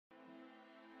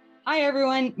Hi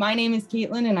everyone, my name is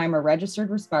Caitlin and I'm a registered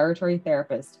respiratory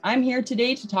therapist. I'm here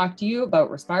today to talk to you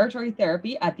about respiratory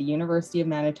therapy at the University of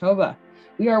Manitoba.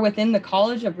 We are within the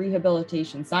College of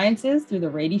Rehabilitation Sciences through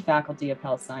the Rady Faculty of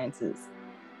Health Sciences.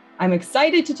 I'm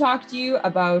excited to talk to you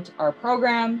about our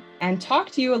program and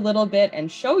talk to you a little bit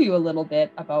and show you a little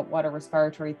bit about what a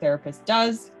respiratory therapist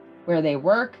does, where they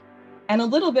work, and a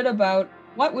little bit about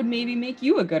what would maybe make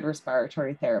you a good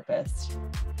respiratory therapist.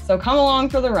 So come along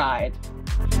for the ride.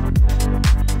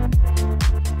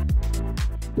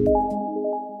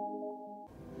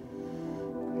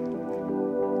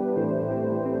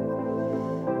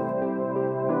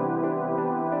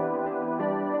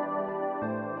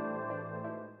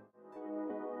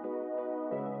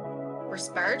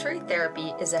 Respiratory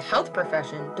therapy is a health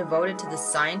profession devoted to the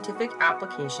scientific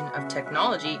application of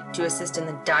technology to assist in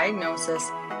the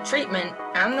diagnosis, treatment,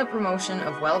 and the promotion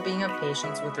of well-being of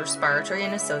patients with respiratory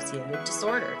and associated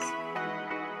disorders.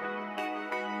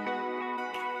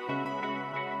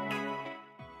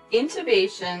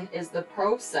 Intubation is the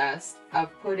process of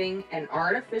putting an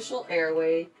artificial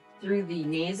airway through the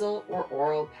nasal or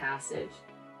oral passage.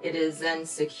 It is then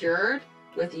secured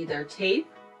with either tape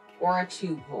or a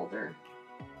tube holder.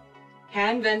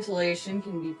 Hand ventilation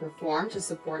can be performed to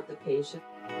support the patient.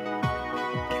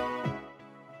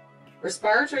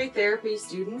 Respiratory therapy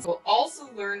students will also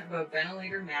learn about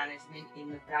ventilator management in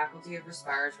the Faculty of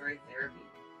Respiratory Therapy.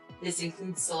 This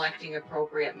includes selecting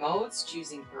appropriate modes,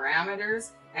 choosing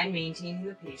parameters, and maintaining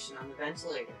the patient on the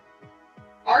ventilator.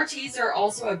 RTs are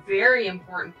also a very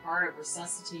important part of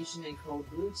resuscitation and code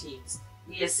blue teams.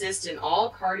 We assist in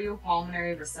all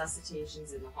cardiopulmonary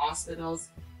resuscitations in the hospitals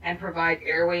and provide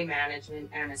airway management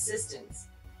and assistance.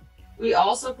 We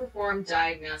also perform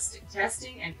diagnostic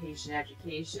testing and patient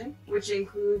education, which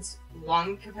includes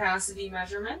lung capacity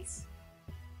measurements,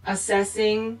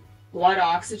 assessing blood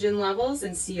oxygen levels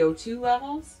and CO2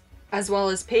 levels, as well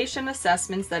as patient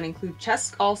assessments that include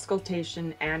chest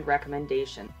auscultation and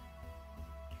recommendation.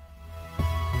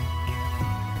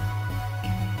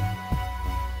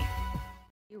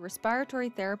 Respiratory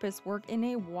therapists work in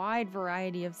a wide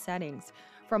variety of settings,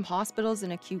 from hospitals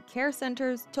and acute care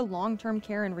centers to long-term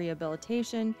care and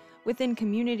rehabilitation, within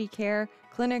community care,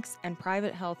 clinics, and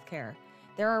private health care.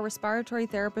 There are respiratory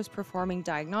therapists performing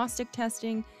diagnostic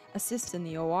testing, assist in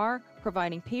the OR,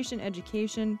 providing patient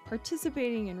education,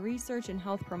 participating in research and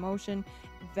health promotion,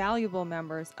 valuable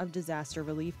members of disaster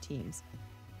relief teams.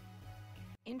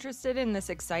 Interested in this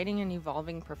exciting and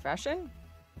evolving profession?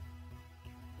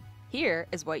 Here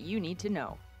is what you need to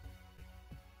know.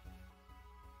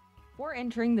 For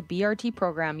entering the BRT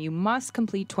program, you must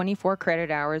complete 24 credit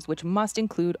hours, which must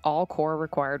include all core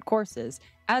required courses,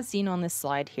 as seen on this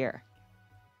slide here.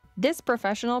 This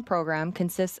professional program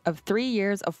consists of 3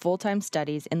 years of full-time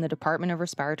studies in the Department of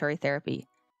Respiratory Therapy.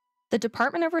 The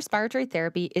Department of Respiratory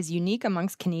Therapy is unique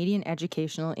amongst Canadian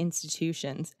educational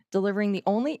institutions, delivering the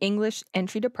only English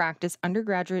entry to practice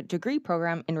undergraduate degree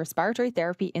program in respiratory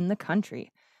therapy in the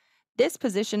country. This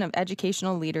position of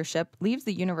educational leadership leaves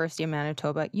the University of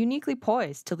Manitoba uniquely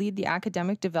poised to lead the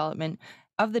academic development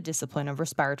of the discipline of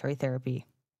respiratory therapy.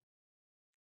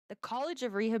 The College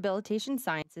of Rehabilitation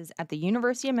Sciences at the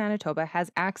University of Manitoba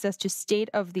has access to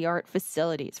state-of-the-art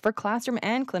facilities for classroom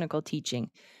and clinical teaching.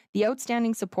 The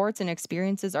outstanding supports and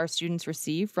experiences our students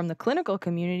receive from the clinical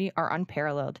community are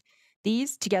unparalleled.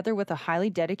 These, together with a highly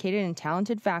dedicated and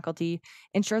talented faculty,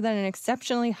 ensure that an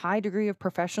exceptionally high degree of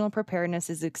professional preparedness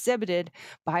is exhibited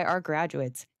by our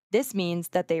graduates. This means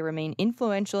that they remain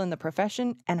influential in the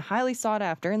profession and highly sought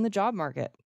after in the job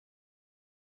market.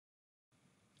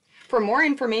 For more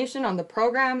information on the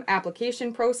program,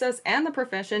 application process, and the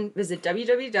profession, visit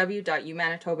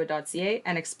www.umanitoba.ca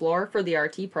and explore for the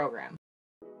RT program.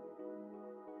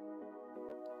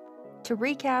 To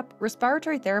recap,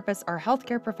 respiratory therapists are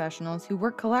healthcare professionals who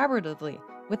work collaboratively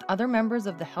with other members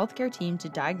of the healthcare team to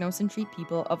diagnose and treat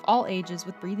people of all ages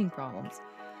with breathing problems.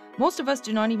 Most of us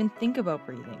do not even think about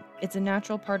breathing. It's a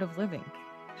natural part of living.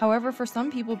 However, for some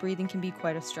people, breathing can be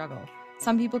quite a struggle.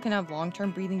 Some people can have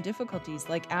long-term breathing difficulties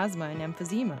like asthma and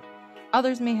emphysema.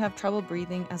 Others may have trouble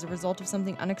breathing as a result of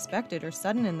something unexpected or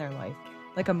sudden in their life,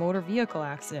 like a motor vehicle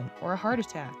accident or a heart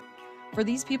attack. For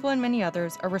these people and many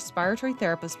others, a respiratory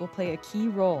therapist will play a key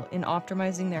role in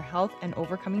optimizing their health and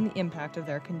overcoming the impact of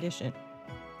their condition.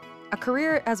 A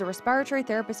career as a respiratory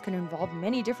therapist can involve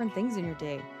many different things in your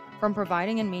day, from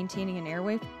providing and maintaining an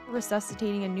airway,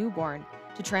 resuscitating a newborn,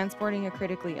 to transporting a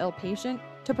critically ill patient,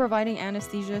 to providing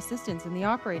anesthesia assistance in the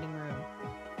operating room,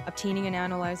 obtaining and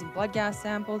analyzing blood gas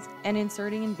samples, and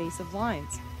inserting invasive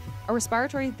lines. A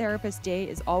respiratory therapist's day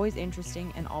is always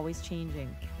interesting and always changing.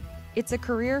 It's a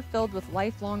career filled with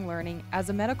lifelong learning, as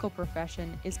a medical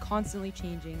profession is constantly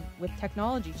changing with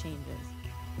technology changes.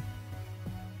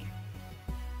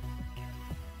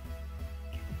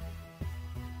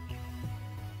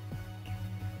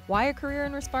 Why a career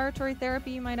in respiratory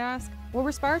therapy, you might ask? Well,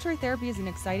 respiratory therapy is an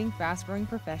exciting, fast-growing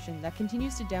profession that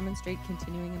continues to demonstrate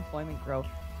continuing employment growth.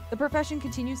 The profession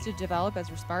continues to develop as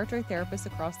respiratory therapists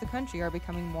across the country are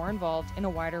becoming more involved in a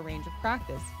wider range of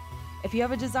practice. If you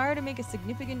have a desire to make a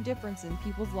significant difference in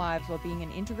people's lives while being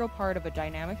an integral part of a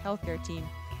dynamic healthcare team,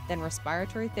 then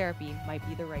respiratory therapy might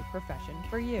be the right profession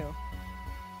for you.